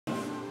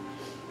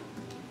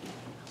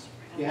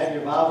You have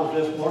your Bibles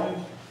this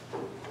morning.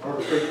 I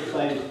heard a preacher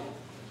say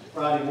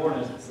Friday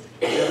morning,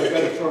 you ever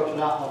go to church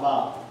without my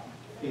Bible?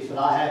 He said,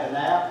 I have an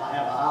app, I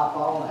have an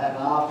iPhone, I have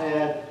an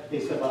iPad. He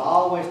said, but I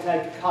always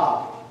take a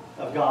copy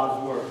of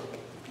God's Word.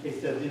 He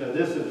said, you know,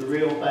 this is the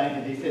real thing.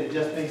 And he said, it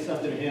just means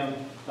something to him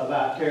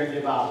about carrying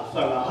your Bible.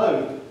 So I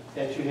hope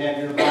that you have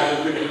your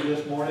Bible with you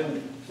this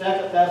morning. 2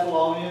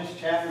 Thessalonians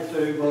chapter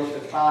 2,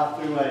 verses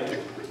 5 through 8.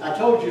 I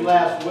told you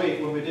last week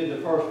when we did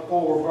the first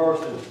 4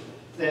 verses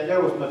that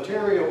there was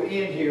material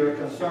in here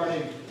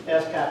concerning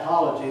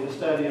eschatology, the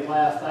study of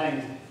last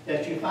things,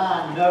 that you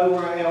find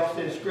nowhere else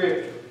in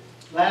Scripture.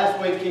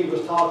 Last week he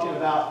was talking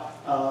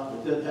about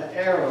the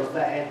errors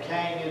that had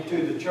came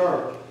into the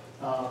church.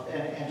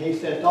 And he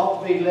said,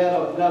 don't be led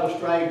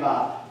astray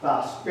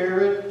by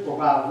spirit or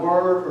by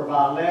word or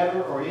by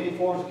letter or any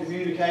forms of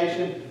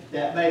communication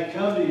that may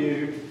come to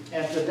you.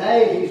 And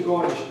today he's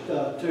going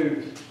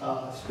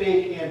to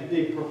speak in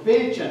the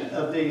prevention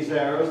of these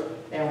errors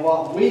and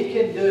what we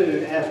can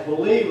do as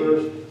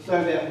believers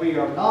so that we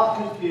are not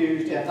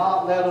confused and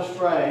not led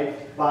astray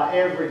by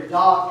every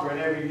doctrine,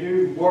 every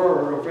new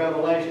word of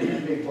revelation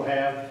that people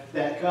have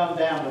that come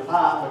down the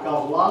pipe.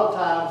 Because a lot of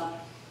times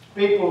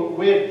people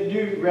with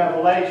new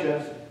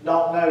revelations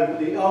don't know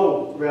the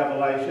old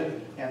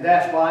revelation, and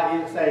that's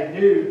why it's a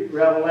new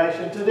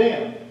revelation to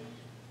them.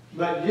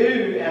 But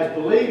you, as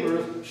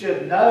believers,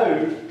 should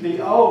know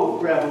the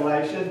old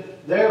revelation.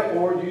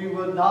 Therefore, you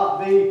would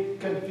not be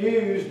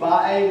confused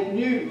by a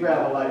new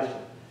revelation.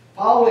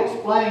 Paul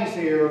explains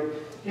here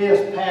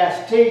his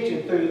past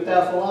teaching through the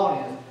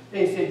Thessalonians.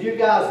 He said, you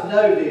guys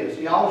know this.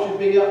 Y'all should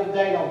be up to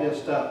date on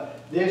this stuff.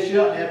 This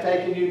shouldn't have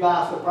taken you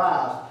by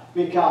surprise,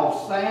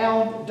 because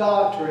sound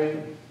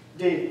doctrine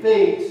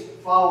defeats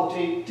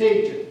faulty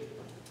teaching.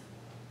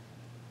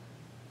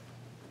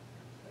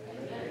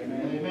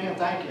 Amen.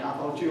 Thank you. I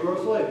thought you were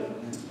asleep.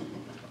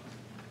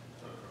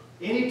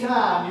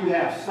 Anytime you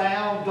have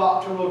sound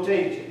doctrinal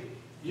teaching,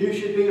 you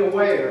should be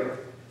aware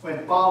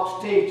when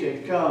false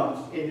teaching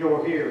comes in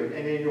your hearing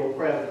and in your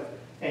presence.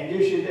 And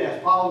you should,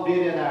 as Paul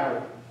did in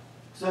our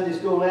Sunday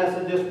school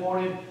lesson this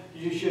morning,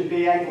 you should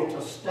be able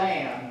to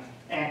stand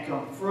and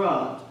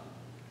confront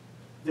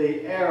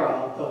the error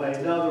of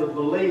another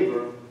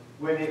believer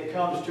when it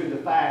comes to the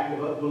fact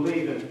of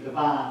believing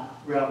divine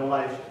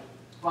revelation.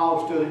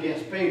 Paul stood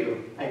against Peter,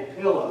 a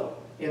pillar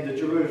in the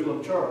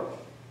Jerusalem church.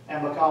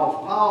 And because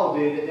Paul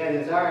did it, that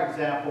is our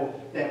example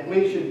that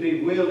we should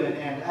be willing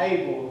and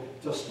able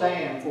to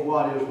stand for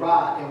what is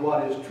right and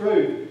what is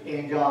true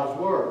in God's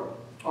Word.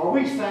 Are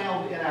we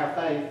sound in our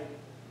faith?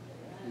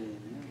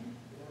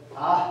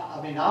 I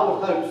mean, I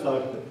would hope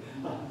so.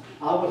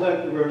 I would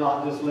hope that we're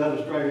not just led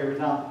astray every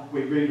time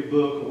we read a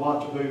book or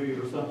watch a movie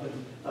or something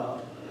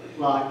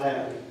like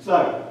that.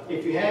 So,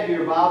 if you have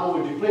your Bible,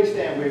 would you please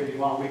stand with me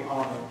while we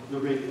honor the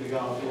reading of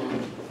God's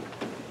Word?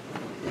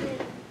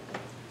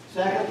 2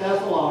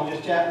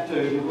 Thessalonians chapter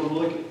 2, we're going to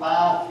look at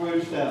 5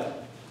 through 7.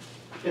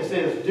 It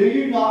says, do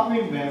you not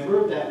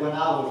remember that when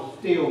I was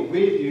still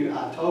with you,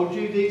 I told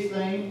you these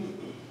things?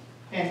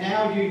 And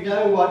now you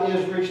know what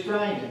is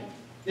restraining,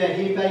 that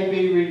he may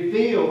be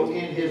revealed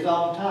in his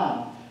own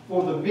time.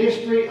 For the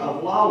mystery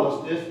of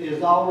lawlessness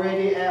is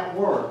already at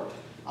work.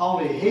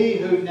 Only he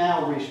who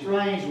now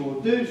restrains will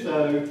do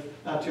so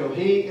until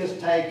he is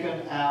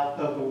taken out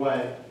of the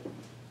way.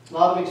 A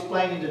lot of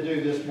explaining to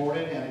do this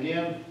morning, and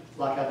again,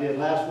 like I did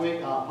last week,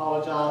 I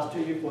apologize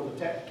to you for the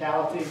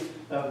technicality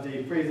of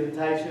the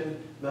presentation,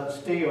 but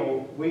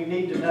still, we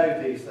need to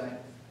know these things.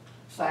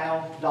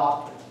 Sound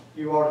doctrine.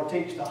 You are to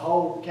teach the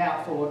whole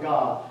counsel of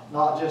God,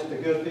 not just the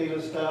good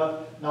feeling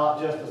stuff, not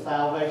just the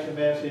salvation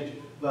message,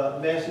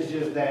 but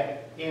messages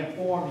that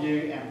inform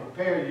you and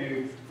prepare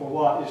you for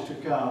what is to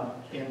come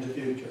in the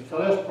future. So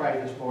let's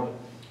pray this morning.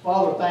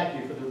 Father,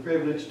 thank you for the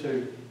privilege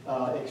to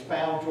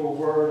expound your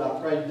word. I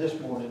pray this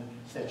morning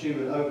that you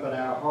would open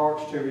our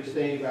hearts to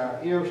receive, our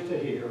ears to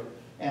hear,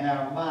 and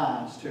our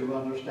minds to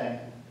understand.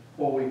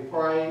 For we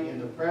pray in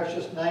the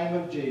precious name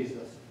of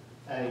Jesus.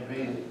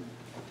 Amen.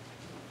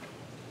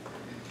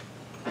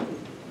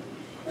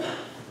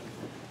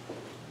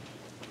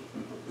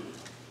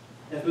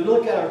 As we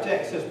look at our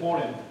text this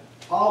morning,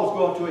 Paul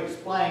is going to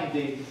explain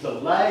the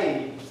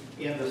delay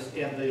in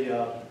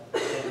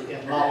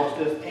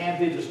lawlessness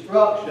and the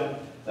destruction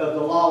of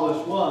the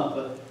lawless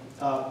one.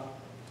 But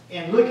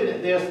in looking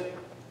at this,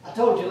 I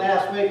told you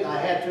last week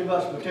I had too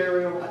much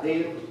material. I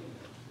did.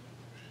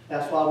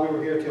 That's why we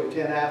were here till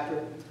 10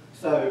 after.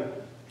 So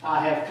I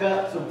have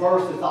cut some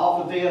verses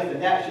off of this,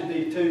 and that should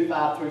be 2,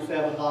 5 through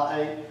 7, not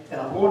 8. And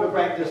I'm going to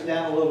break this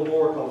down a little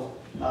more because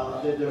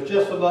there's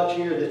just so much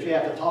here that you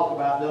have to talk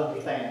about to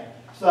understand.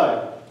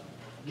 So,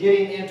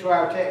 getting into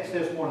our text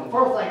this morning, the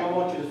first thing I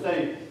want you to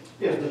see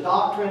is the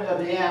doctrine of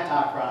the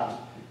Antichrist.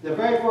 The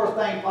very first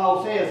thing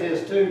Paul says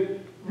is to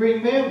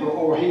remember,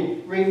 or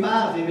he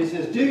reminds him, he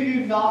says, do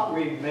you not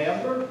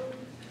remember?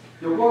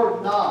 The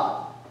word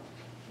not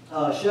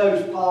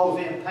shows Paul's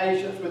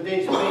impatience with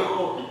these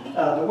people.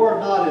 The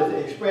word not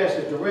is expressed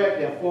as direct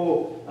and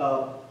full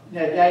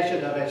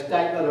negation of a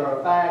statement or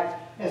a fact.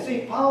 And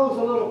see, Paul's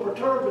a little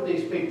perturbed with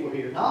these people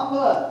here. Not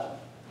much,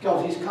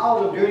 because he's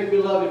called them dearly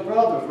beloved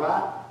brothers,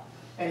 right?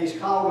 And he's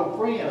called them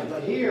friends.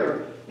 But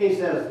here, he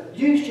says,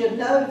 you should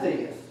know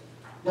this.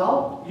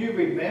 Don't you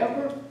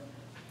remember?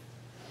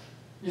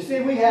 You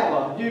see, we have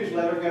a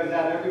newsletter that goes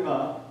out every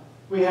month.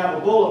 We have a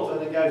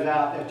bulletin that goes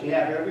out that you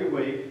have every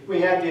week.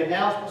 We have the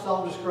announcements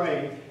on the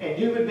screen. And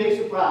you would be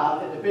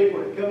surprised at the people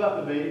that come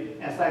up to me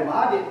and say, well,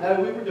 I didn't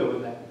know we were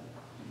doing that.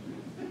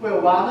 Well,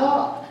 why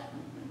not?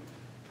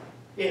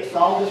 It's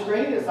on the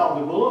screen. It's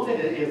on the bulletin.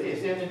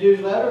 It's in the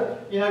newsletter.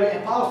 You know,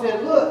 and Paul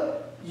said,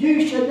 look,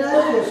 you should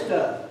know this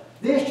stuff.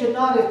 This should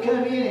not have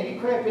come in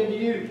and crept into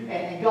you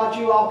and got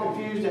you all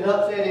confused and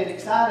upset and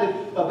excited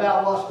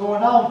about what's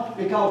going on.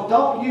 Because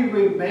don't you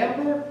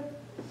remember?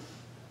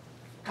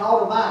 Call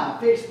to mind,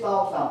 fix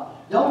thoughts on.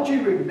 Don't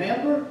you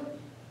remember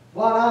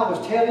what I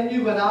was telling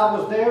you when I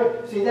was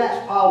there? See,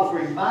 that's Paul's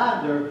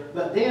reminder.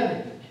 But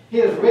then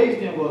his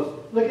reasoning was,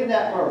 look at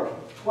that verse.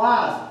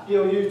 Twice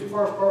he'll use the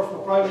first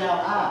personal pronoun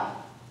I.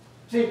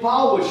 See,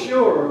 Paul was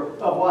sure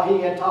of what he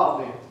had taught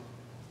them.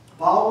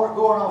 Paul weren't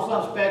going on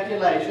some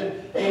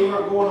speculation. He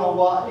weren't going on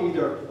what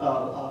either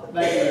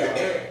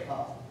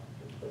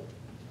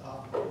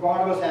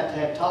Barnabas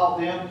had taught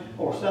them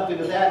or something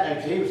of that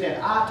nature. He was saying,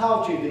 I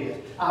taught you this.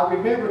 I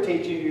remember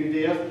teaching you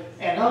this.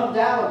 And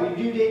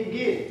undoubtedly you didn't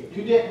get it.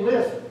 You didn't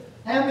listen.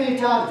 How many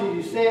times do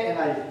you sit in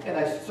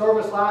a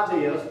service like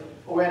this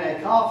or in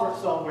a conference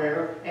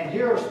somewhere and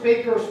hear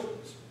speakers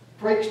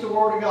preach the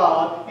Word of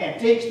God and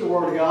teach the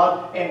Word of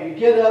God, and we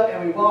get up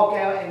and we walk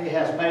out and it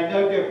has made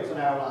no difference in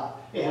our life?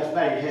 It has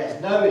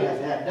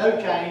had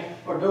no change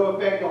or no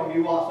effect on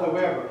you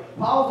whatsoever.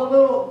 Paul's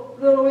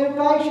a little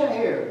impatient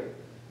here.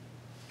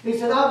 He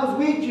said, I was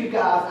with you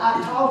guys.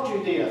 I taught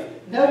you this.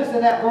 Notice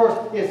in that verse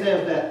it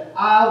says that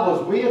I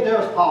was with.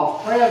 There's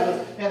Paul's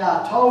presence. And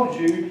I told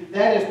you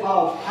that is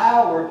Paul's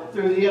power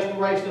through the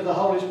inspiration of the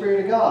Holy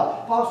Spirit of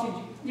God. Paul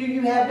said,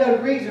 you have no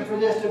reason for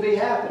this to be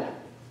happening.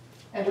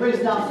 And the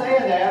reason I'm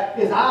saying that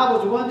is I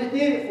was the one that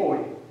did it for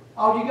you.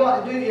 All you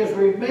got to do is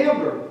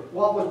remember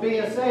what was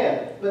being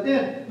said. But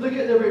then look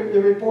at the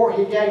report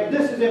he gave.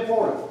 This is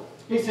important.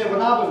 He said,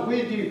 when I was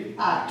with you,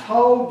 I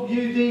told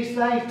you these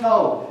things,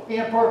 told,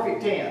 in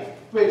perfect tense,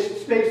 which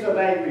speaks of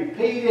a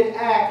repeated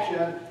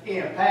action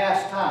in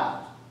past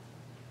times.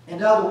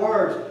 In other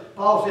words,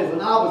 Paul says,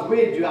 when I was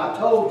with you, I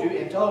told you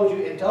and told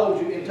you and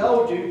told you and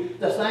told you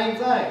the same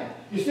thing.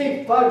 You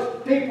see,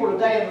 folks, people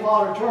today in the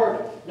modern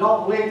church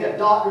don't believe that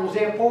doctrine is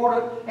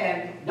important,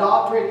 and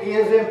doctrine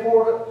is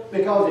important,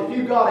 because if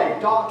you've got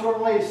a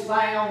doctrinally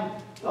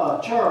sound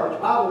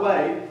church, by the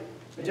way,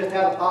 I just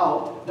had a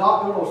thought,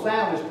 Doctrinal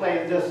Sound is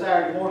playing this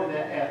Saturday morning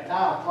at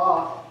 9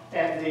 o'clock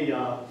at the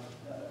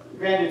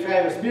Randy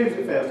Travis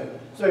Music Festival.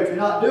 So if you're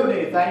not doing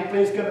anything,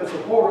 please come and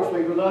support us.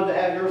 We would love to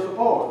have your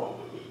support.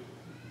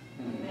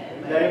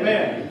 Amen.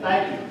 Amen.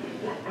 Thank you.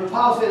 But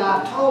Paul said,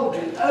 I told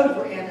you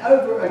over and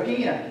over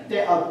again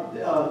that,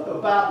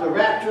 about the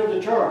rapture of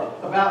the church,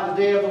 about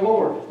the day of the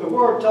Lord. The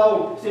word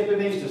told simply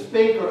means to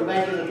speak or to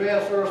make an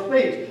address or a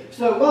speech.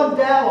 So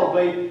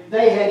undoubtedly,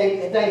 they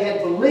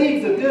had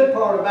believed the good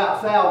part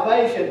about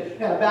salvation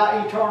and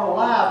about eternal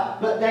life,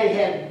 but they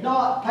had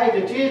not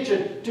paid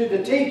attention to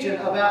the teaching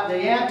about the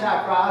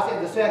Antichrist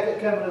and the second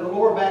coming of the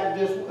Lord back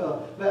to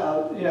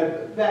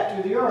this, back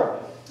to the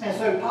earth. And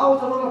so Paul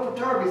was a little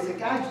perturbed. He said,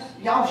 guys,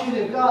 y'all should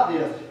have got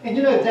this. And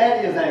you know,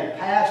 that is a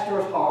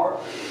pastor's heart.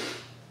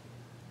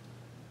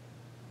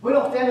 We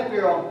don't stand up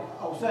here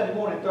on Sunday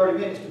morning 30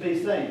 minutes to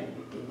be seen.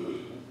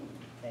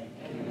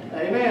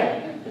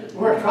 Amen.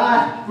 We're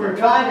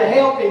trying to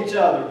help each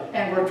other,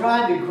 and we're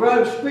trying to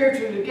grow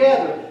spiritually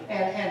together.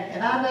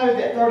 And I know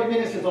that 30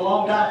 minutes is a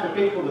long time for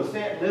people to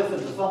sit and listen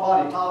to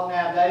somebody talk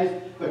nowadays,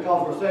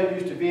 because we're so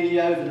used to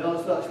videos and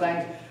other such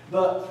things.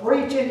 But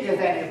preaching is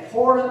an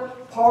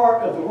important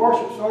part of the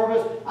worship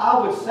service. I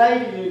would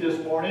say to you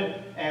this morning,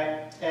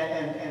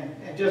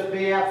 and just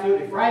be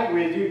absolutely frank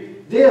with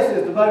you, this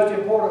is the most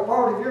important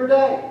part of your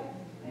day.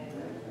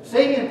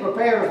 Singing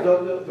prepares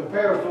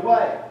the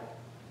way.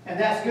 And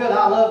that's good.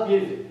 I love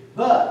music.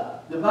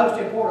 But the most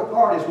important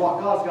part is what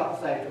God's got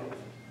to say to us.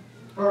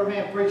 Heard a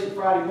man preaching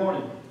Friday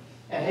morning,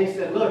 and he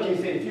said, look, he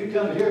said, if you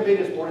come to hear me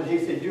this morning,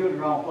 he said, you're in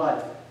the wrong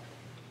place.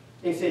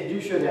 He said, you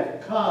should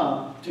have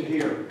come to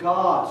hear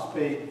God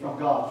speak from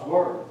God's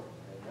Word.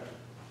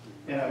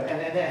 You know,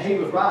 and he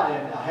was right,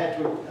 and I had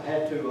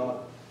to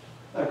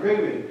agree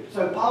with him.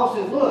 So Paul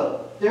says,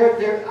 look,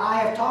 I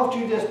have taught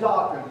you this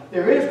doctrine.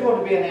 There is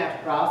going to be an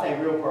Antichrist,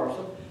 a real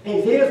person.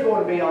 He is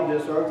going to be on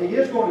this earth. He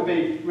is going to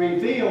be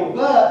revealed.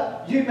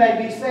 But you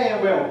may be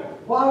saying, well,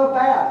 what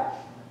about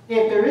it?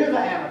 If there is an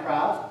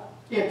Antichrist,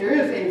 if there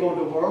is evil in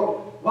the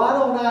world, why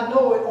don't I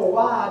know it, or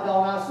why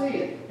don't I see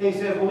it? He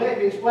says, well, let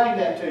me explain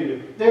that to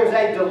you. There's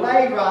a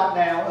delay right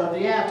now of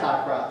the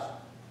Antichrist.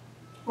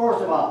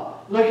 First of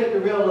all, look at the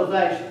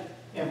realization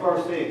in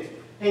verse 6.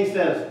 He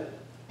says,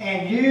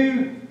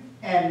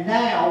 and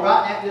now,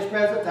 right at this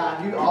present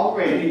time, you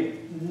already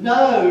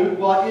know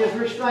what is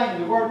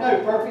restraining. The word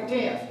know, perfect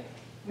tense,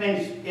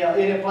 means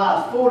it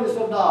implies fullness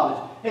of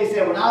knowledge. He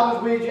said, when I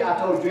was with you, I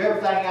told you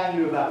everything I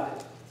knew about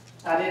this.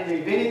 I didn't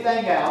leave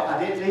anything out.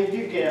 I didn't leave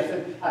you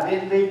guessing. I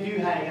didn't leave you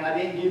hanging. I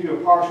didn't give you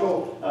a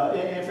partial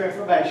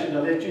information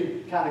to let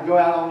you kind of go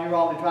out on your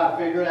own and try to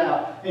figure it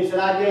out. He said,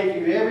 I gave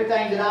you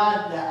everything that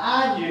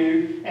I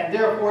knew, and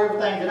therefore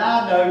everything that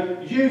I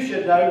know, you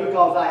should know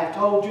because I have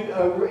told you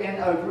over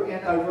and over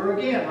and over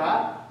again,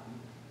 right?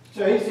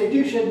 So he said,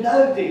 you should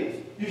know this.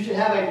 You should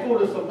have a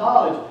fullness of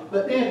knowledge.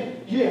 But then,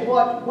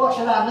 what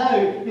should I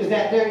know is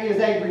that there is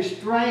a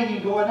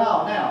restraining going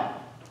on.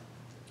 Now,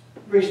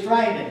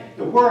 restraining.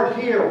 The word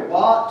here,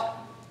 what,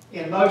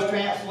 in most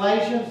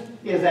translations,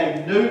 is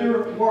a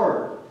neuter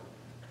word,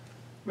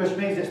 which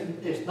means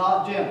it's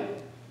not gender.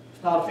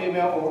 It's not a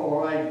female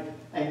or a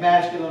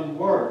masculine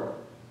word.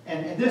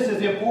 And this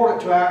is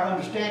important to our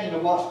understanding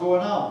of what's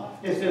going on.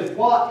 It says,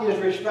 what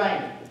is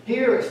restraining?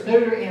 Here it's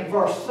neuter. In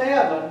verse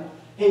 7,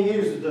 he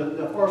uses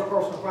the first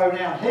person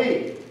pronoun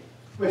he,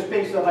 which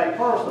speaks of a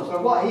person.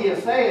 So what he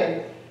is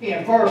saying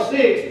in verse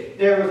 6,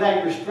 there is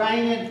a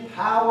restraining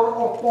power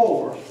or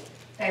force.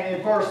 And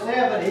in verse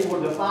 7, he will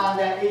define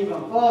that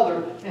even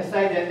further and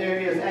say that there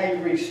is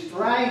a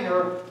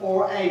restrainer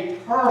or a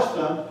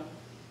person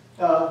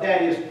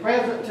that is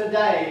present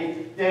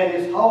today that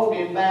is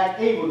holding back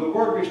evil. The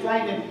word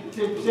restraining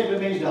simply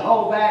means to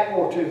hold back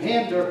or to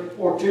hinder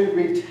or to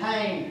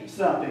retain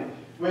something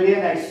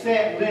within a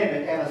set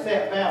limit and a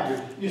set boundary.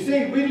 You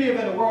see, we live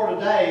in a world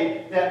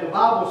today that the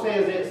Bible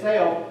says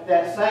itself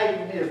that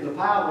Satan is the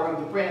power of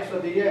the prince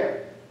of the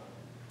air.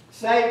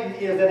 Satan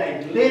is in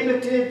a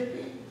limited,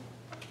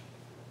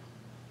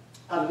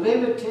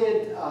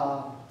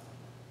 how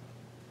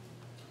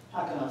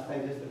can I say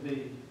this to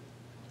be?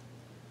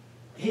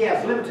 He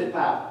has limited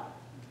power.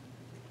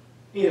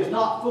 He is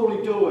not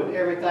fully doing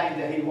everything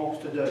that he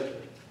wants to do.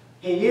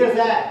 He is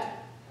acting.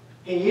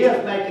 He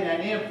is making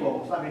an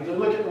influence. I mean, to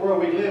look at the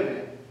world we live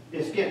in,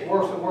 it's getting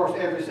worse and worse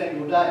every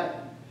single day.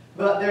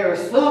 But there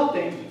is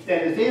something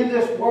that is in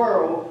this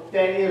world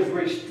that is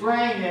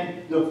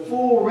restraining the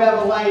full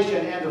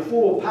revelation and the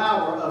full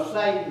power of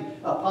Satan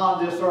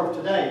upon this earth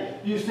today.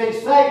 You see,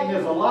 Satan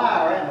is a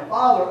liar and the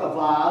father of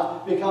lies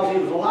because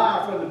he was a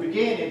liar from the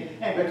beginning,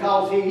 and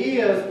because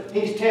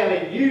he's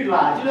telling you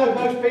lies. You know,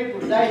 most people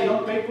today,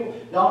 young people,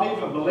 don't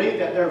even believe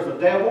that there's a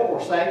devil or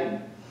Satan.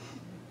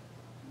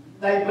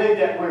 They believe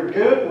that we're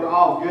good, we're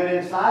all good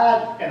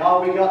inside, and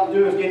all we got to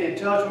do is get in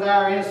touch with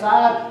our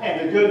inside,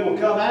 and the good will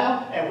come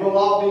out, and we'll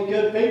all be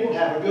good people,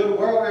 have a good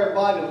world,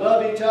 everybody will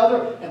love each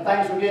other, and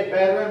things will get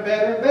better and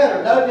better and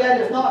better. No, that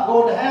is not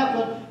going to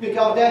happen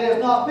because that is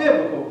not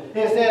biblical.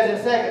 It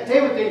says in 2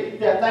 Timothy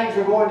that things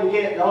are going to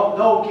get, the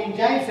old King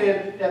James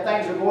said that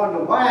things are going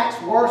to wax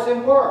worse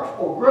and worse,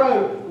 or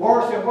grow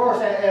worse and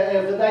worse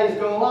as the days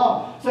go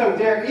along. So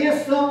there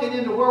is something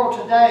in the world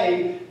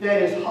today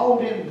that is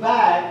holding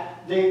back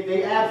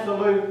the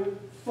absolute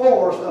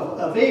force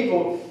of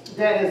evil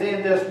that is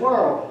in this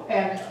world.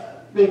 And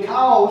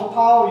because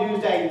Paul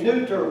used a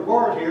neuter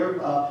word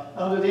here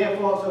under the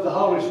influence of the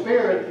Holy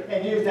Spirit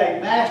and used a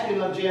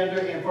masculine gender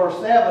in verse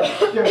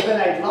 7, there's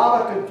been a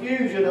lot of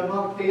confusion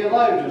among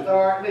theologians. There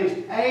are at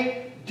least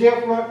 8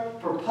 different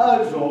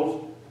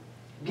proposals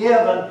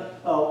given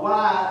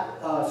why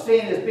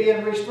sin is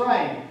being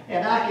restrained.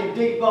 And I can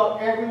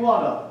debunk every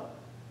one of them.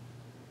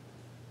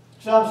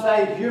 Some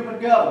say human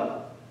government.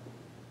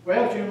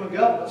 Well, human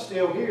government's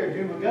still here, and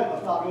human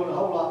government's not doing a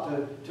whole lot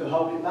to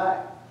hold it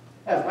back.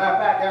 As a matter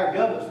of fact, our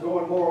government's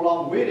going more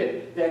along with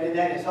it than it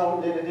is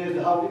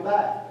to hold it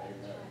back.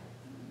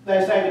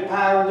 They say the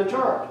power of the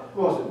church.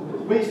 Well,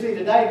 we see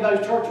today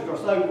most churches are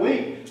so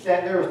weak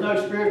that there is no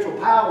spiritual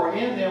power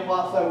in them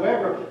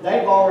whatsoever.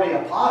 They've already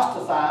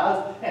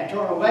apostatized and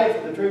turned away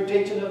from the true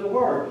teaching of the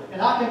Word.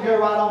 And I can go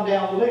right on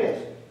down the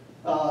list.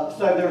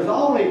 So there's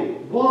only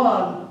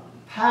one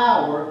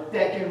power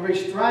that can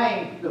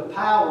restrain the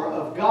power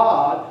of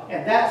God,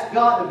 and that's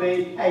got to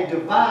be a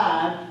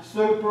divine,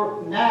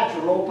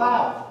 supernatural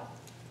power.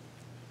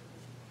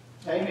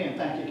 Amen.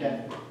 Thank you,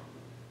 Kathy.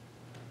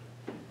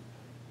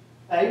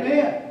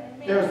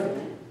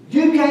 Amen.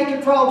 You can't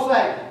control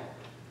Satan.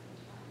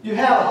 You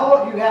have a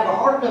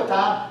hard enough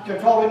time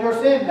controlling your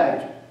sin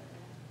nature.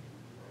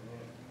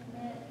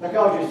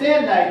 Because your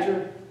sin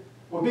nature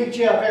will beat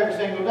you up every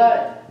single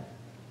day.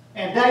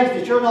 And days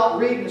that you're not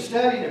reading and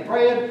studying and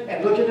praying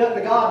and looking up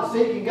to God and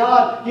seeking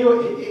God,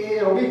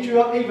 it'll beat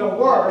you up even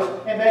worse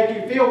and make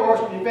you feel worse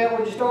than you felt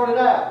when you started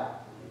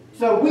out.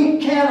 So we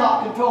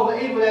cannot control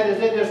the evil that is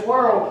in this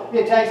world.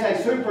 It takes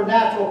a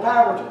supernatural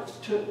power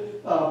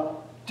to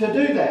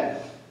do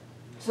that.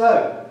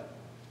 So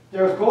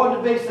there's going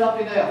to be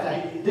something else.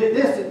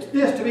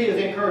 This to me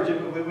is encouraging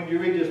when you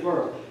read this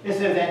verse. It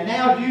says, and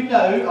now you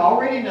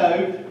already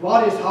know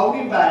what is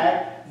holding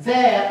back,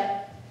 that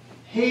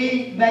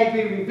He may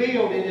be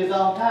revealed in His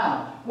own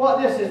time.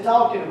 What this is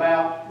talking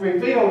about,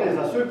 revealed, is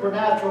a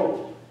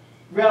supernatural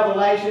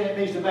revelation. It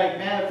means to make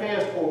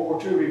manifest or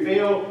to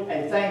reveal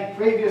a thing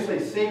previously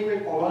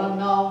secret or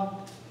unknown.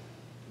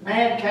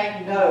 Man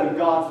can't know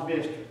God's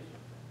mystery.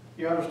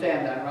 You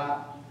understand that, right?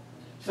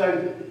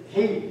 So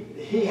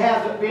he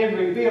hasn't been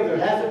revealed. There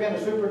hasn't been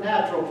a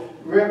supernatural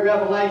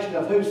revelation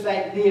of who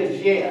Satan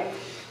is yet.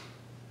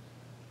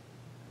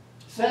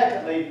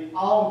 Secondly,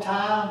 on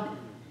time,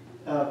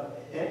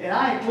 and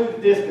I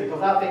included this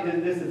because I think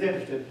that this is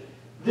interesting.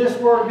 This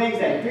word means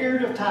a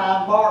period of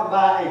time marked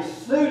by a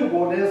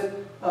suitableness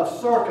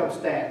of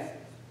circumstances.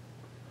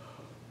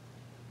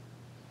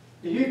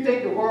 Do you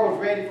think the world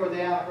is ready for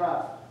the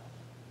Antichrist?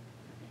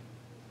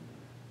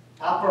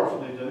 I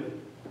personally do.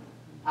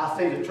 I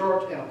see the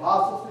church in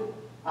apostasy.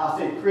 I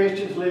see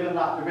Christians living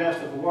like the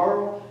rest of the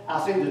world.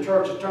 I see the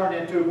church has turned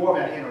into more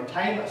of an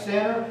entertainment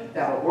center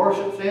than a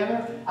worship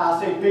center. I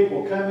see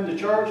people coming to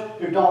church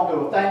who don't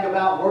know a thing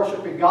about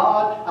worshiping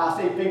God.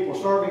 I see people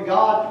serving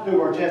God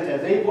who are just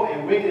as evil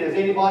and wicked as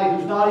anybody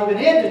who's not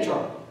even in the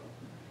church.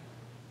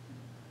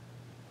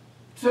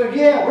 So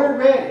yeah, we're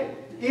ready.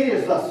 It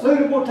is a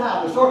suitable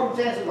time. The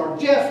circumstances are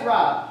just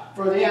right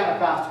for the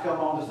Antichrist to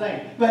come on the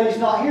scene. But he's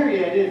not here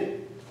yet, is he?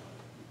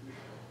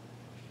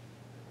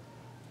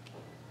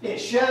 It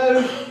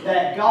shows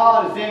that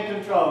God is in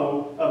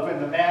control of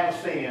when the man of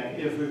sin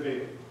is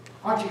revealed.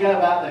 Aren't you glad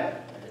about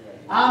that?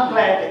 I'm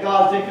glad that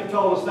God's in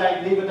control of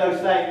Satan, even though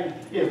Satan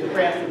is the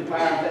prince of the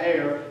power of the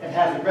air and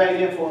has a great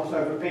influence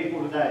over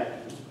people today.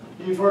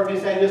 You've heard me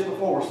say this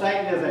before.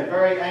 Satan is a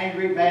very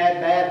angry,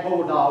 bad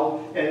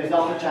bulldog that is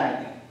on the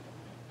chain.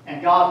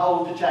 And God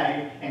holds the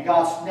chain, and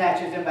God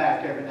snatches him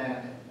back every now and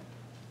then.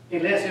 He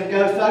lets him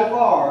go so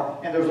far,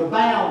 and there's a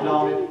bound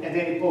on it, and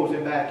then he pulls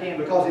him back in.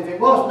 Because if it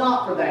was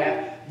not for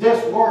that,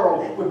 this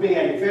world would be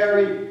a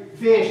very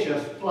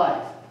vicious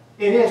place.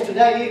 It is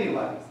today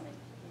anyway.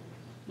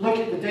 Look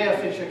at the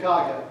deaths in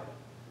Chicago.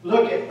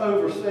 Look at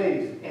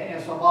overseas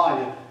in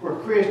Somalia, where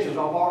Christians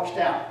are marched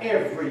out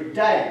every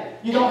day.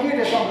 You don't hear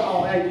this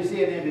on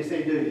ABC and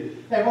NBC, do you?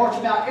 They march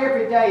them out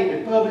every day in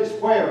the public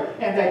square,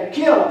 and they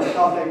kill them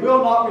because they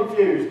will not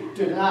refuse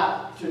to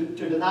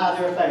deny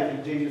their faith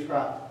in Jesus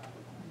Christ.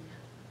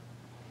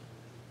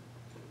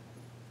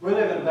 We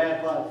live in a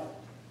bad place.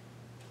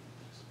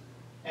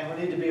 And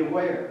we need to be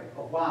aware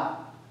of why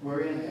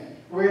we're in there.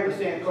 We're in a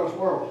sin-cursed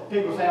world.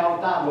 People say all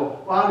the time,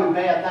 well, why do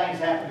bad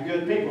things happen to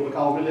good people?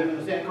 Because we live in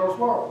a sin-cursed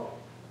world.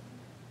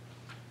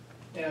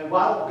 You know,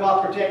 why don't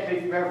God protect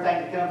me from everything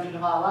that comes into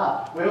my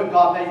life? Well,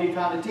 God may be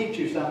trying to teach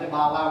you something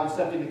by allowing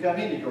something to come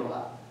into your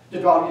life, to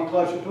draw you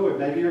closer to Him.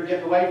 Maybe you're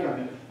getting away from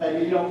Him.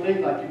 Maybe you don't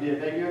live like you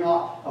did. Maybe you're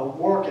not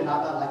working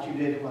not like you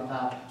did at one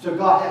time. So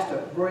God has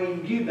to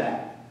bring you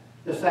back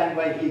the same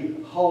way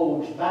He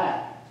holds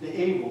back the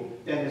evil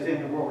that is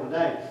in the world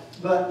today.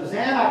 But the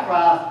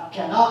Antichrist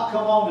cannot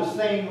come on the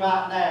scene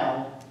right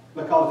now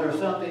because there's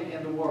something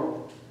in the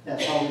world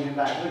that's holding him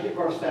back. Look at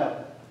verse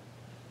 7.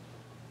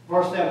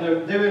 Verse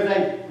 7, there is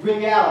a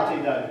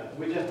reality though.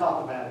 We just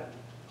talked about it.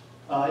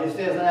 It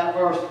says in that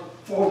verse,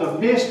 for the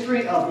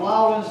mystery of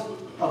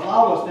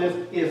lawlessness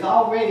is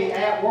already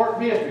at work.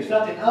 Mystery,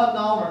 something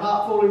unknown or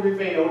not fully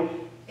revealed,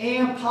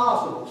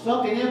 impossible.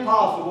 Something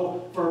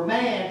impossible for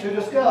man to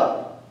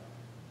discover.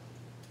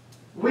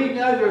 We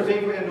know there's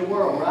evil in the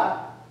world, right?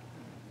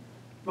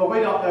 But we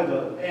don't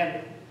know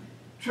and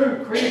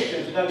true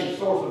Christians know the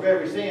source of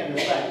every sin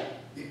is Satan.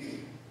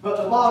 But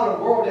the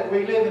modern world that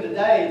we live in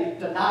today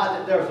denies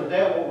that there's a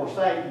devil or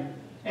Satan,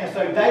 and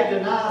so they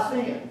deny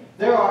sin.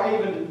 There are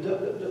even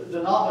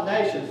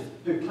denominations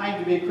who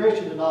claim to be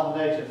Christian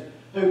denominations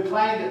who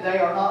claim that they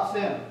are not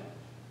sinners,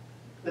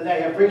 that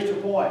they have reached a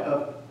point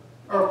of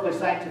earthly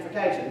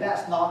sanctification.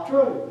 That's not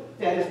true.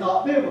 That is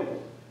not biblical.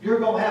 You're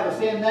going to have a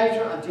sin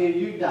nature until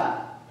you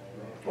die,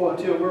 or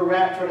until we're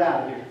raptured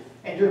out of here.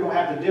 And you're going to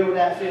have to deal with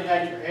that sin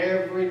nature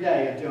every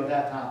day until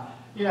that time.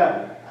 You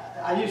know,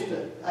 I used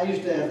to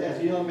as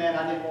a young man,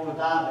 I didn't want to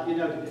die, but you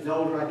know, the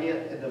older I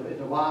get and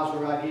the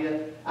wiser I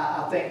get,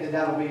 I think that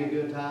that'll be a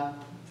good time.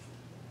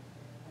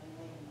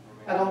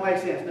 That don't make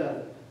sense, does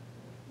it?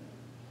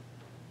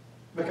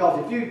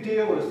 Because if you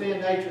deal with a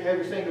sin nature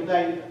every single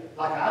day,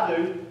 like I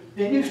do,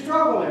 then you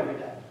struggle every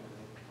day.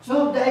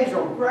 Some days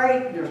are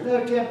great, there's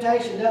no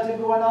temptation, nothing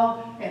going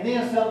on, and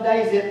then some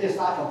days it's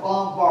like a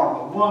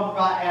bombardment, one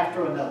right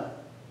after another.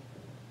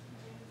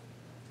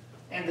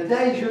 And the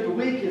days you're the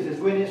weakest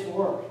is when it's the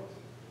worst.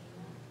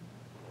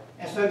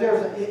 And so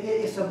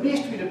it's a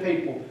mystery to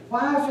people.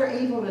 Why is there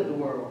evil in the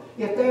world?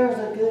 If there's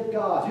a good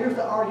God, here's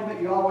the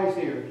argument you always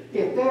hear.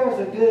 If there's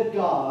a good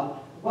God,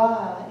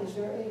 why is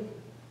there evil?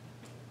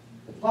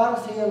 Why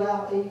does He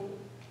allow evil?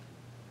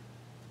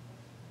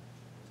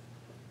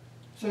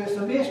 So it's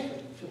a mystery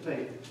to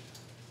people.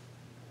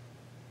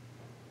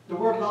 The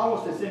word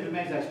lawlessness simply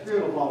means a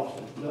spirit of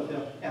lawlessness.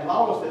 And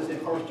lawlessness in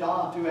 1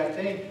 John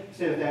 2:18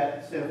 says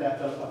that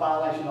a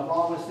violation of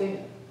law is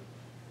sin.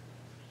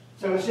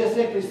 So it's just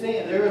simply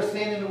sin. There is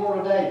sin in the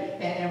world today.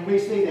 And we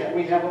see that.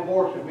 We have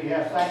abortion. We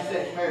have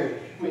same-sex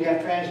marriage. We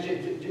have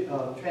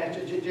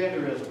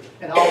transgenderism.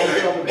 And all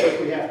these other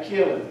things. We have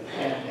killing.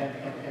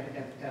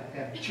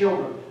 And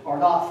children are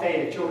not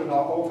fed. Children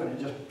are orphaned and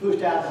just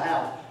pushed out of the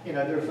house. You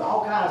know, there's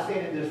all kinds of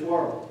sin in this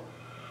world.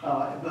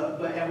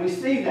 And we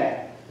see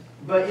that.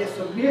 But it's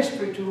a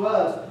mystery to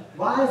us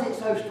Why is it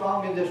so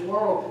strong in this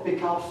world?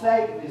 Because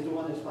Satan is the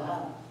one that's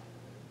behind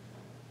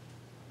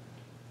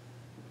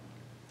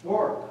it.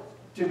 Work.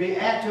 To be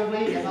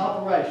actively in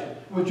operation.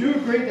 Would you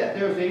agree that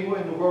there's evil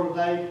in the world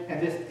today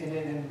and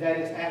that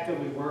it's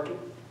actively working?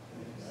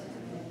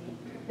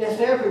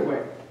 It's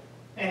everywhere.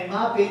 And in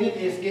my opinion,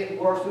 it's getting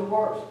worse and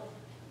worse.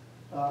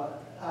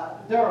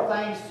 There are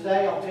things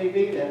today on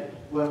TV that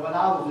when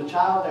I was a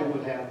child, they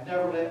would have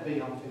never let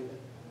me on TV.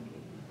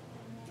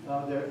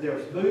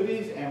 There's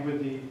movies, and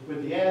with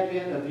the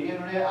advent of the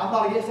internet, I'm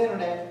not against the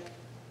internet.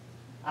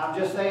 I'm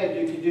just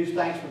saying you can do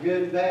things for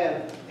good and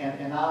bad,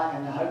 and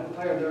I hope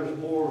declare there's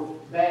more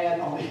bad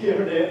on the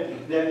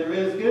internet than there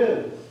is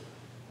good.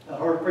 I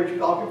heard a preacher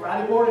talking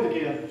Friday morning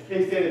again.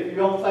 He said, if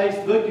you're on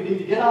Facebook, you need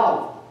to get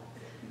off.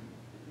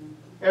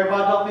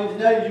 Everybody don't need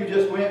to know you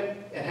just went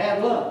and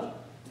had lunch.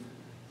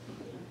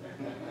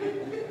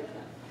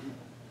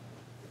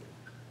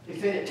 He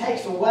said it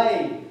takes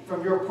away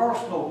from your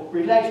personal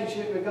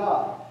relationship with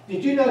God.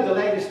 Did you know the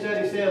latest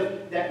study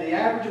says that the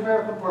average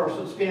American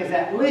person spends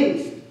at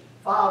least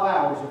 5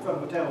 hours in front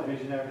of a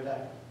television every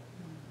day?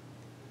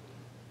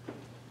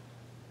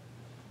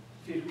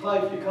 If you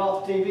close your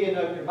off the TV and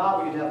open your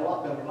Bible, you'd have a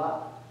lot better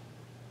life.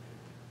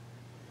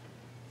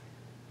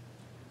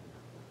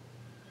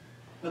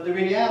 But the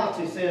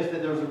reality says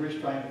that there's a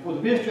restraint. For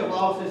the mystery of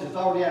lawlessness is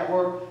already at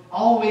work.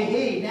 Only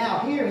he, now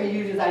here he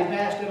uses a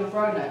masculine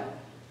pronoun.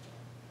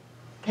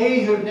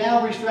 He who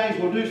now restrains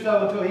will do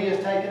so until he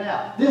is taken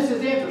out. This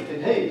is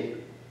interesting. He.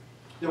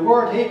 The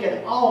word he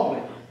can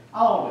only,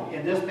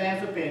 in this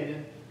man's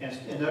opinion,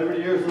 and over the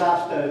years that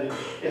I've studied,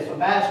 it's a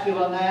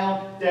masculine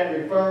noun that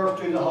refers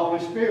to the Holy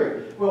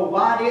Spirit. Well,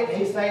 why didn't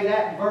he say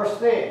that in verse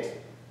 6?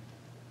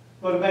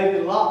 Would have made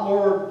it a lot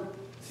more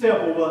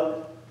simple,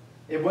 but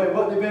it wouldn't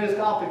have been as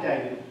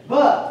complicated.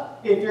 But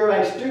if you're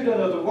a student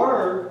of the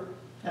Word,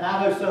 and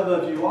I know some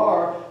of you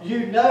are,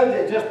 you know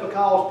that just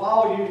because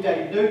Paul used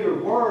a neuter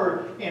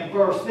word in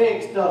verse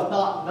 6 does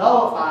not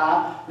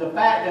nullify the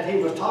fact that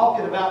he was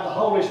talking about the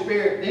Holy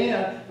Spirit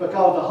then,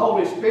 because the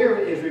Holy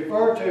Spirit is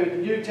referred to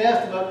in the New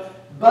Testament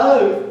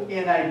both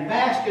in a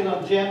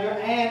masculine gender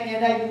and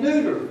in a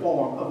neuter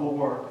form of a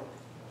word.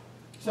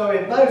 So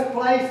in both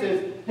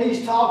places,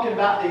 he's talking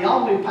about the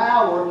only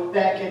power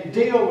that can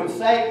deal with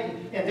Satan,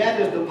 and that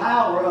is the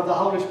power of the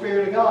Holy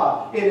Spirit of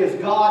God. It is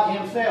God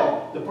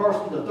Himself, the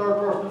third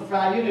person of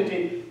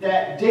triunity,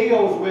 that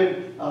deals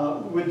with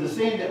the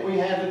sin that we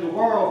have in the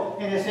world.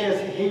 And it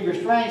says He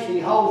restrains, He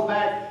holds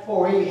back,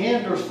 or He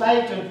hinders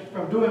Satan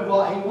from doing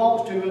what he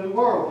wants to in the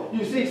world.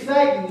 You see,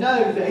 Satan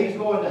knows that he's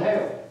going to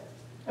hell.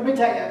 Let me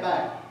take that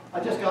back.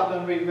 I just got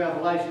done reading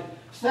Revelation.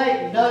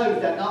 Satan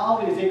knows that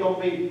not only is he going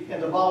to be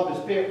in the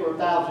bottomless pit for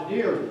 1,000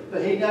 years,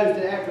 but he knows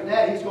that after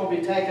that he's going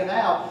to be taken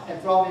out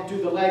and thrown into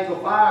the lake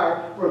of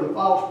fire where the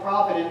false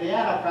prophet and the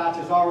Antichrist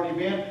has already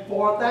been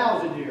for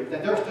 1,000 years,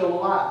 and they're still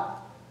alive.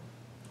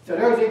 So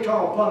there's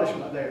eternal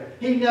punishment there.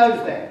 He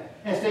knows that.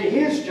 And see,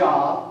 his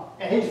job,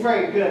 and he's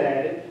very good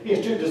at it,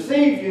 is to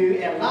deceive you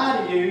and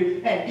lie to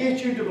you and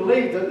get you to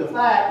believe the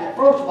fact that,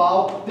 first of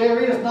all, there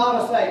is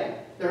not a Satan.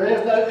 There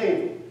is no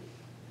evil.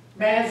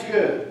 Man's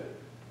good.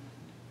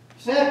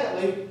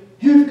 Secondly,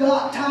 you've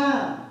got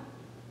time.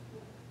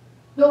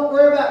 Don't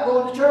worry about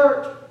going to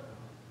church.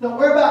 Don't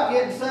worry about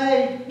getting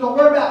saved. Don't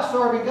worry about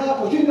serving God,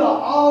 because you've got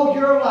all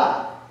your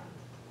life.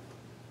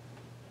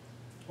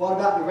 What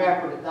about the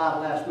rapper that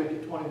died last week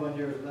at 21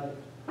 years of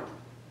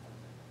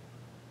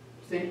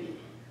age?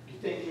 You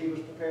think he was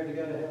prepared to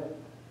go to hell?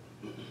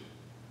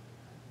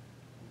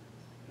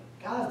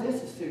 Guys,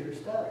 this is serious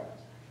stuff.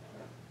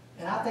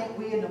 And I think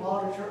we in the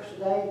modern church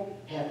today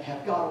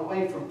have got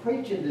away from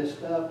preaching this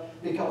stuff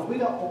because we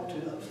don't want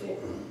to upset.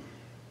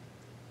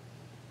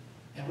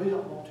 And we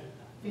don't want to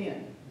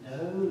offend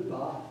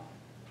nobody.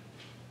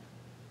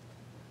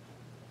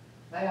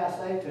 May I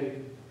say to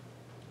you,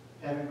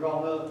 having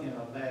grown up in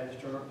a Baptist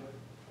church,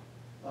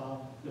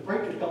 the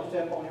preacher's going to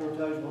step on your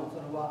toes once in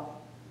a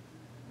while.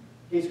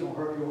 He's going to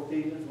hurt your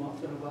feelings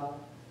once in a while.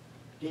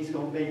 He's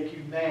going to make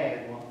you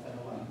mad once in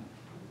a while.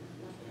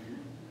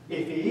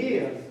 If he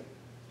is,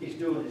 he's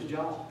doing his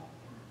job.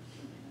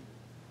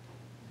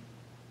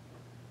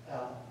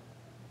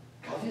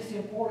 Because it's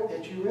important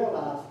that you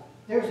realize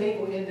there's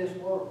evil in this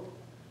world.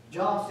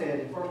 John said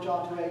in 1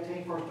 John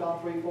 2:18, 1 John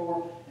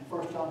 3:4, and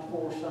 1 John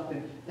 4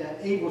 something,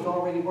 that evil's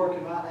already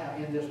working right now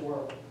in this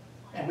world.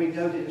 And we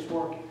know that it's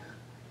working.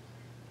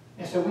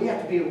 And so we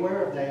have to be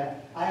aware of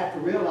that. I have to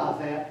realize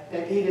that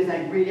it is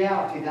a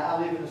reality that I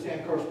live in a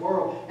sin-cursed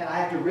world. And I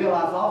have to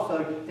realize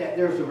also that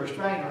there's a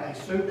restrainer, a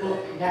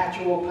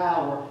supernatural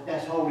power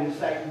that's holding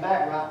Satan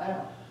back right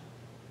now.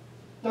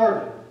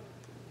 Thirdly,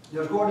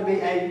 there's going to be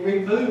a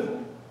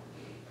removal.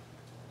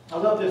 I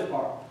love this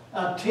part.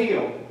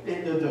 Until,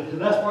 the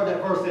last part of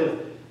that verse is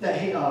that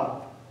he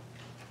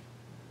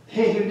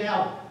who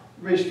now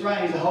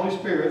restrains the Holy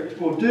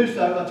Spirit will do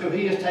so until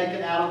he is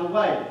taken out of the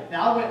way.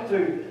 Now I went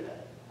through,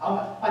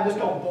 I'm just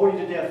going to bore you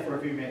to death for a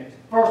few minutes.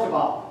 First of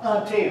all,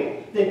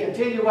 until, the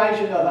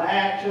continuation of an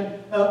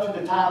action up to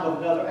the time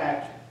of another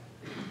action.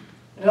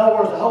 In other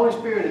words, the Holy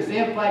Spirit is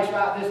in place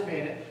right this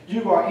minute.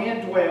 You are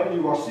indwelt.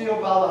 You are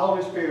sealed by the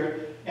Holy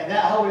Spirit. And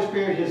that Holy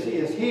Spirit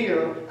is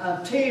here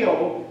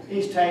until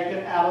He's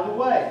taken out of the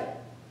way.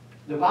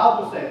 The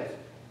Bible says,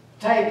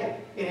 taken.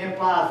 It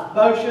implies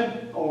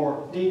motion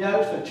or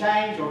denotes a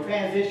change or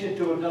transition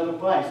to another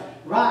place.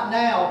 Right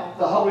now,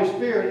 the Holy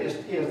Spirit is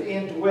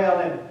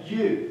indwelling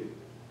you.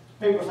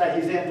 People say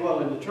He's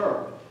indwelling the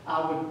church.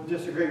 I would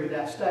disagree with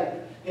that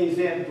statement. He's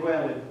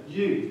indwelling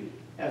you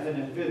as an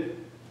individual.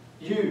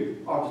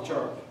 You are the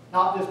church,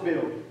 not this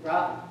building,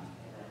 right?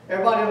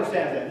 Everybody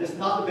understands that. This is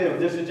not the building.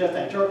 This is just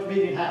a church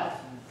meeting house.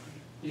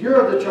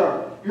 You're the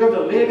church. You're the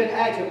living,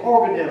 active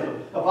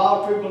organism of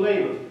all true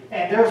believers.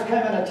 And there's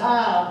coming a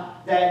time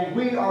that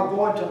we are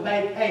going to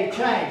make a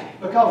change.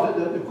 Because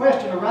the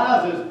question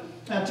arises,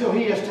 until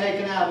He is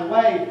taken out of the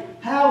way,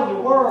 how in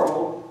the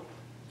world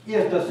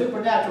is the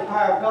supernatural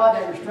power of God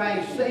that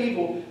restrains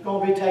evil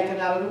going to be taken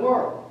out of the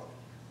world?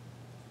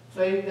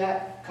 See,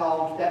 that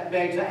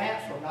begs the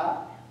answer, right?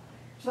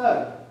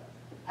 So,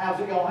 how's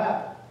it going to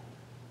happen?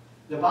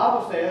 The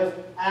Bible says,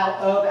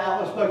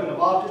 outward spoken of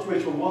objects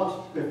which were once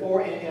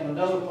before in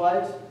another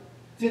place.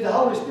 See, the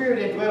Holy Spirit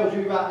indwells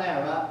you right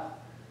now, right?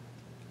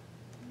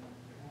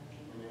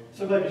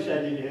 Somebody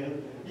said you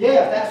did.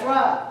 Yes, that's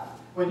right.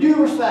 When you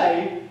were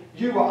saved,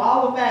 you were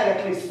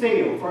automatically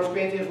sealed. 1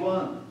 Corinthians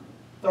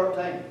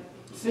 1:13.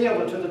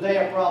 Sealed unto the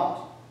day of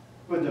promise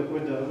with the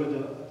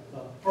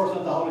person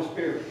of the Holy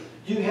Spirit.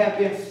 You have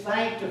been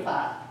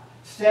sanctified,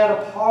 set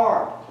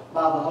apart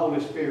by the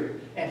Holy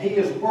Spirit. And He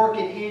is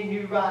working in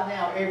you right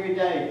now every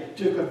day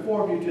to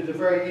conform you to the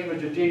very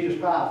image of Jesus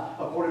Christ,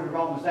 according to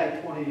Romans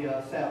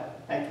 8:27,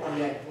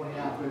 8:28,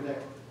 29 through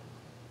there.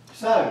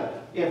 So,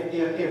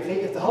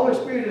 if the Holy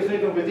Spirit is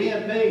living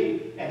within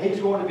me, and He's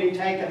going to be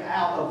taken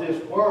out of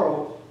this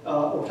world,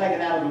 or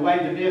taken out of the way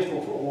to this,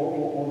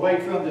 or away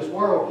from this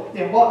world,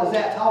 then what does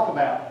that talk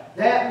about?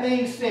 That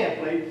means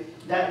simply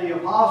that the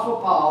Apostle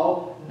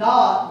Paul,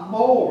 not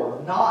more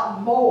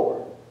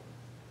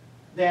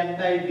than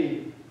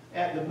maybe,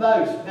 at the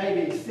most,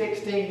 maybe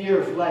 16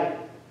 years later,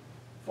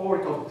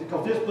 40,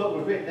 because this book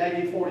was written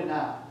AD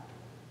 49.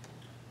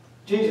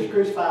 Jesus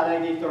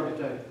crucified AD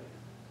 32.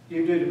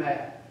 You do the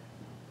math.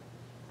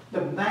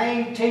 The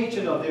main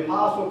teaching of the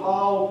Apostle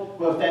Paul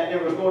was that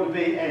there was going to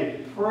be a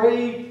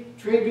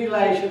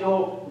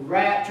pre-tribulational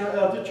rapture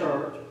of the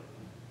church.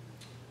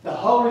 The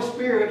Holy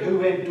Spirit who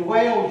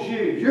indwells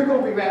you, you're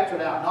going to be raptured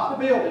out, not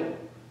the building.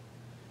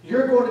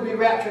 You're going to be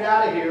raptured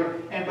out of here,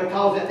 and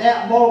because at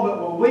that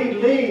moment when we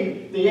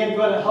leave, the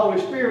indwelling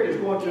Holy Spirit is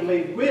going to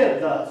leave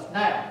with us.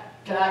 Now,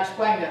 can I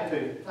explain that to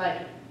you?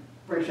 Thank you.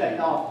 Appreciate it.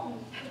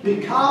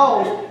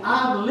 Because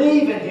I'm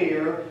leaving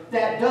here,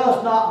 that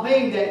does not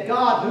mean that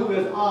God, who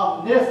is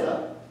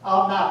omniscient,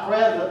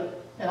 omnipresent,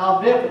 and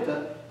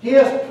omnipotent,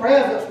 His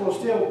presence will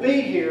still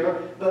be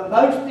here, but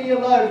most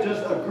theologians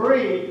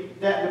agree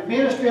that the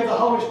ministry of the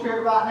Holy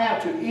Spirit right now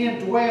to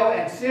indwell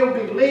and seal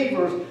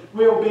believers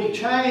will be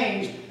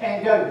changed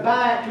and go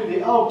back to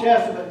the Old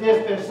Testament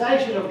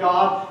dispensation of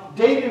God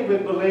dealing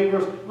with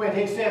believers when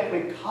He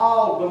simply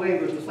called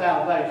believers to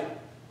salvation.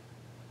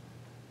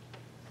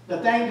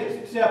 The thing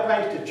that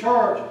separates the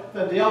church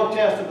from the Old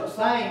Testament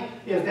saint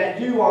is that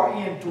you are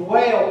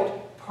indwelt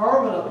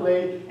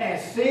permanently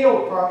and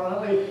sealed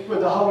permanently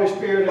with the Holy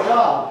Spirit of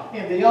God.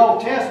 In the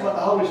Old Testament,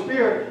 the Holy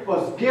Spirit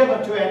was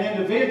given to an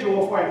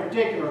individual for a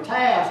particular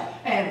task,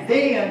 and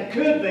then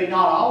could be,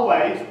 not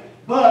always,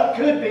 but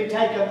could be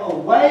taken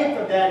away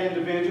from that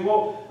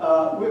individual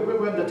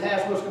when the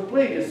task was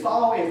completed.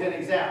 Saul is an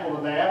example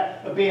of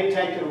that, of being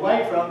taken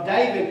away from.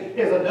 David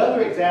is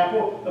another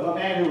example of a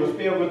man who was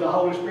filled with the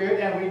Holy Spirit,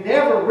 and we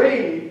never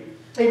read,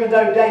 even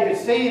though David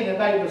sinned and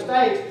made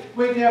mistakes,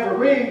 we never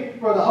read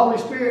where the Holy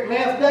Spirit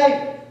left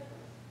David.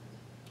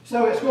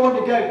 So it's going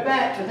to go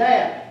back to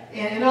that.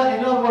 And in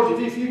other words,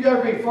 if you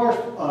go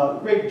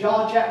read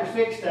John chapter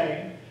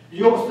 16,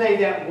 you'll see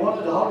that one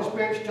of the Holy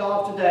Spirit's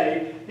jobs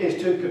today is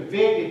to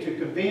convict and to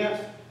convince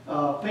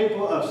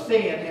people of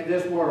sin in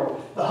this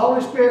world. The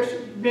Holy Spirit's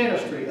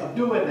ministry of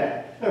doing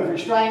that, of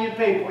restraining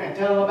people and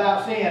telling them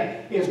about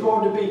sin, is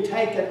going to be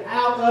taken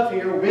out of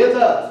here with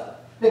us.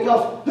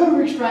 Because who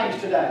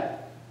restrains today?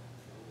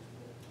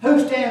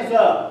 Who stands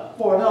up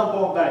for an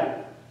unborn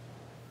baby?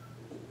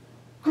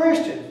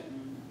 Christians.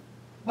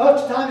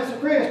 Most of the time it's a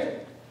Christian.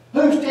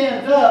 Who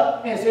stands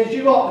up and says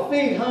you ought to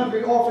feed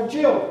hungry orphan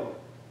children?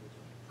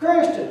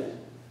 Christians.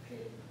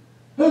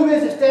 Who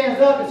is it stands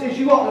up and says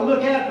you ought to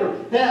look after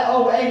that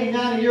old 80,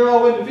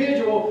 90-year-old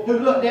individual who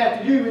looked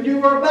after you when you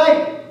were a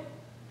baby?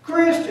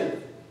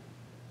 Christians.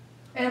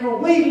 And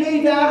when we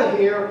leave out of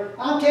here,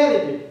 I'm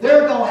telling you,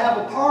 they're going to have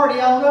a party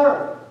on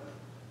earth.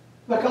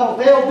 Because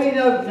there'll be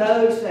no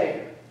no's there.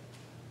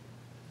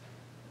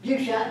 You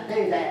shouldn't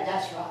do that.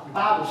 That's right. The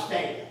Bible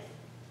says.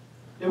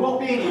 There won't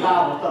be any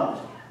Bible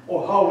thumping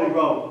or holy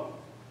roll.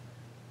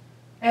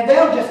 And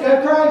they'll just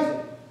go crazy.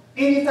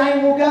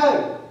 Anything will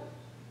go.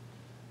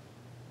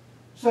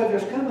 So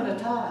there's coming a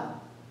time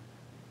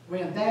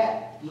when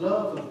that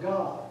love of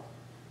God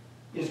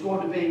is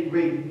going to be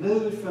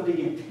removed from the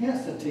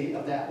intensity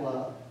of that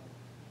love.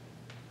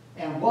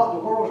 And what the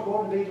world's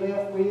going to be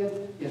left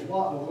with is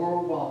what the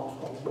world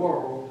wants, a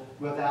world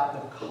without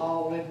the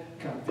calling,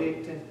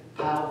 convicting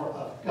power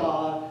of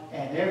God.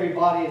 And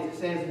everybody, as it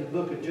says in the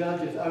book of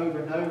Judges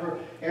over and over,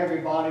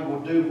 everybody will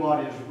do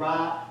what is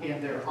right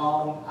in their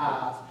own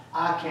eyes.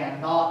 I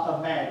cannot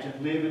imagine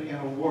living in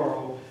a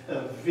world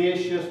of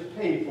vicious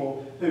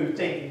people who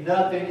think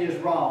nothing is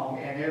wrong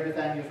and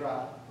everything is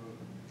right.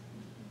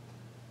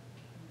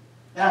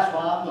 That's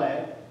why I'm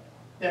glad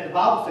that the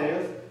Bible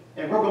says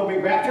that we're going to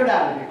be raptured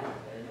out of here.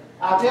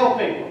 I tell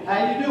people,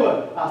 how you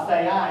doing? I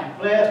say, I am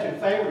blessed and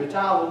favored, the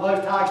child of the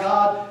Most High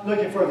God,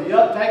 looking for the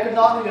uptaker,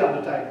 not the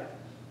undertaker.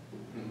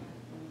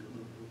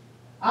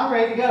 I'm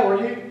ready to go. Are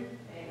you?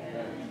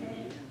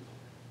 Amen.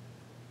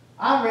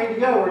 I'm ready to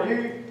go. Are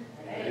you?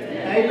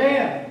 Amen.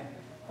 Amen.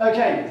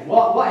 Okay,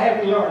 what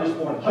have we learned this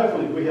morning?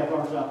 Hopefully we have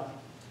learned something.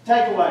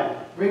 Takeaway.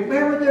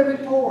 Remember the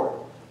report.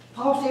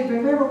 Paul said,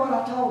 remember what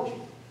I told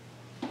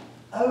you.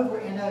 Over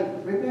and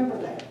over.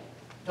 Remember that.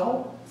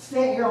 Don't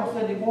sit here on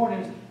Sunday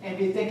mornings and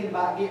be thinking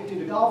about getting to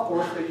the golf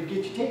course so you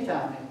get your tea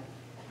time in.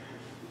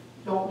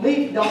 Don't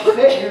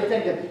sit here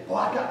thinking, oh,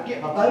 I've got to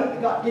get my boat,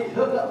 I've got to get it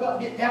hooked up, I've got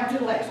to get down to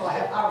the lake, so I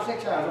have 5 or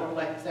 6 hours on the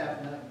lake this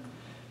afternoon.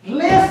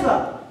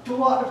 Listen to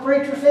what the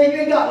preacher said.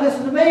 You ain't got to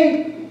listen to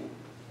me.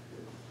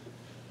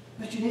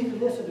 But you need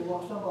to listen to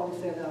what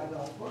somebody said out of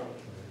God's Word.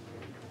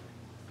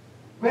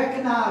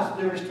 Recognize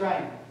the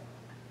restraint.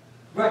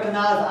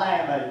 Recognize I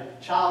am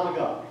a child of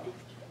God.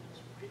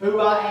 Who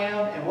I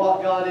am and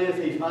what God is.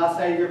 He's my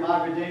Savior,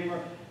 my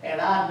Redeemer. And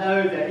I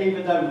know that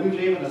even though we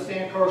live in a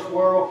sin-cursed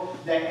world,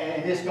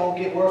 and it's going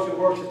to get worse and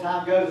worse as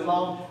time goes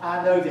along,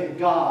 I know that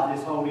God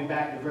is holding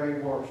back the very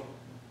worst.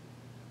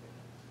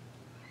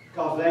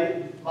 Because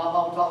my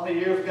mom taught me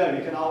years ago,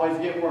 it can always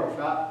get worse,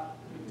 right?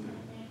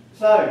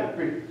 So,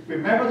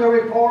 remember the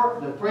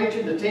report, the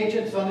preaching, the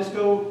teaching, Sunday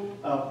school.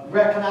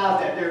 Recognize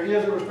that there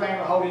is a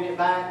restrainer holding it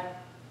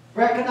back.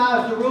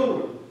 Recognize the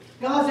ruler.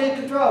 God's in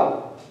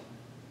control.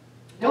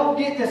 Don't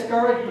get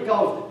discouraged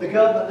because the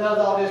government does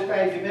all this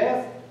crazy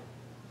mess.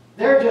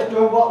 They're just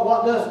doing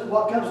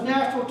what comes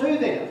natural to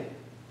them.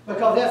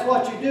 Because that's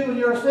what you do when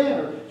you're a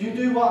sinner. You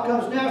do what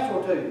comes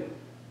natural to you.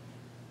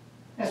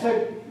 And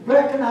so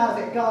recognize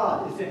that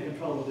God is in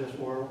control of this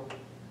world.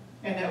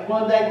 And that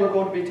one day we're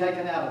going to be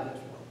taken out of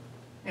this world.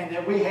 And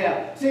that we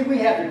have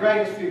the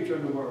greatest future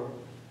in the world.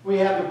 We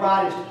have the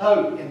brightest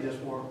hope in this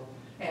world.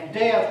 And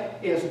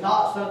death is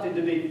not something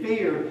to be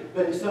feared,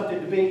 but it's something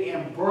to be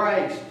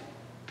embraced.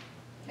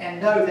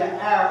 And know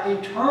that our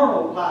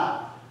eternal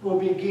life will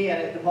begin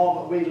at the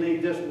moment we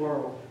leave this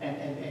world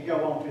and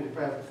go on to the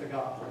presence of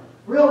God.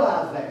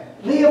 Realize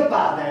that. Live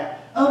by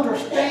that.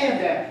 Understand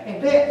that.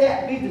 And let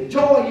that be the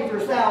joy of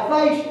your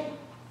salvation.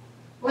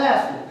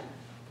 Lastly,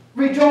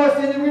 rejoice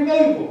in the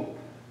removal.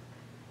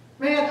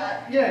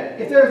 Man,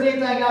 if there's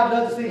anything I'd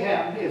love to see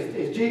happen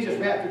is Jesus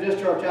raptured this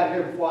church out of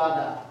here before I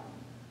die.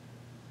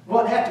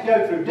 Wouldn't have to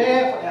go through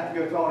death, wouldn't have to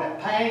go through all that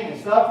pain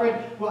and suffering,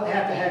 wouldn't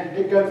have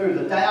to go through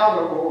the doubt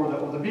or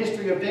the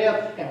mystery of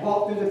death and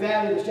walk through the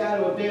valley of the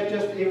shadow of death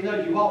just even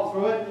though you walk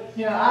through it.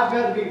 I'd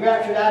rather be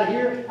raptured out of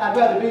here. I'd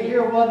rather be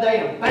here one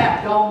day and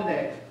back gone the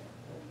next.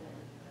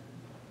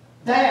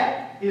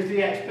 That is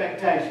the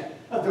expectation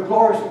of the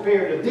glorious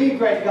appearing of the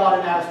great God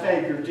and our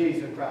Savior,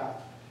 Jesus Christ.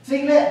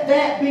 See, let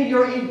that be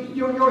your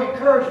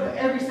encouragement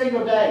every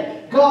single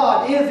day.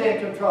 God is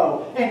in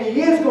control, and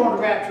He is going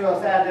to rapture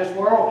us out of this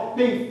world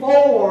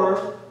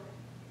before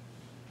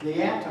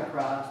the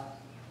Antichrist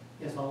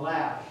is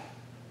allowed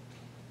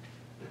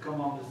to come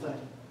on the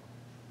scene.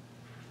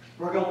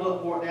 We're going to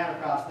look more at the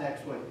Antichrist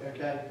next week,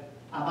 okay?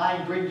 I might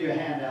even bring you a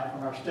handout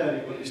from our study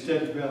when we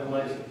studied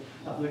Revelation.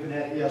 I was looking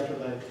at it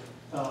yesterday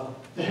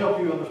to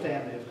help you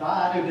understand this.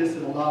 I know this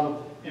is a lot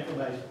of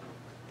information.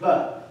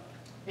 But,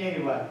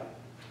 anyway,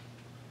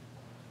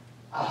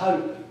 I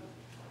hope,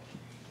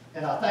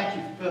 and I thank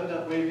you for putting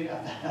up with me.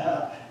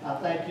 I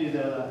thank you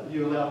that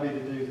you allowed me to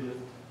do this.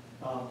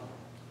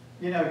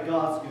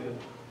 God's good.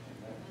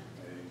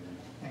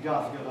 And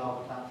God's good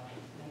all the time.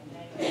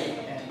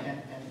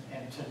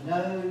 And to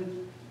know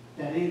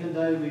that even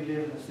though we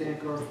live in a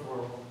sin-cursed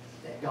world,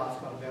 that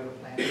God's got a better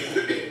plan.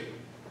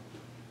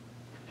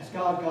 Has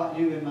God got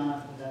you in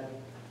mind today?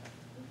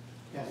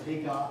 Has He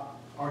got,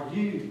 are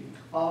you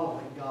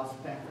following God's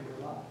plan for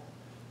your life?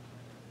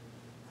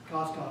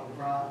 God's got a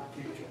bright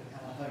future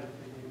and a hope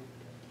for you.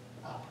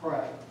 I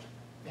pray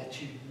that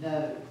you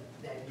know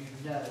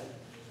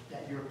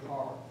that you're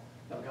part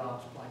of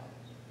God's plan.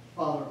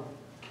 Father,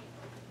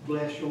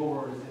 bless your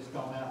word as it's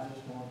gone out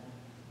this morning.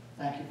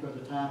 Thank you for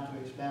the time to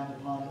expound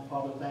upon it.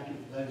 Father, thank you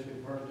for those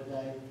who've heard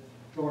today.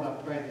 Lord, I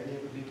pray that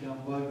it would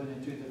become woven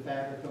into the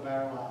fabric of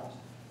our lives.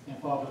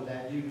 And Father,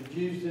 that you would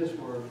use this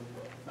word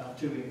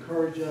to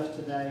encourage us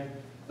today,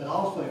 but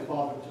also,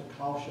 Father, to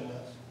caution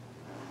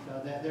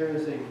us that there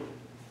is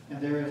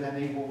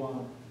an evil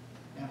one.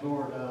 And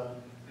Lord,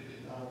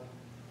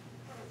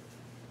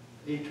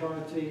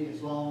 eternity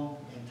is long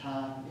and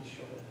time is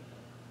short.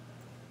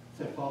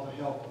 So Father,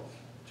 help us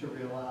to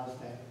realize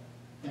that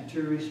and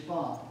to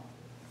respond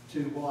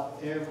to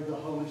whatever the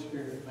Holy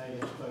Spirit may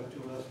have spoke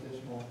to us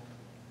this morning.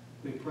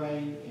 We pray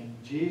in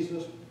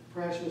Jesus'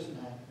 precious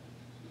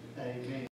name. Amen.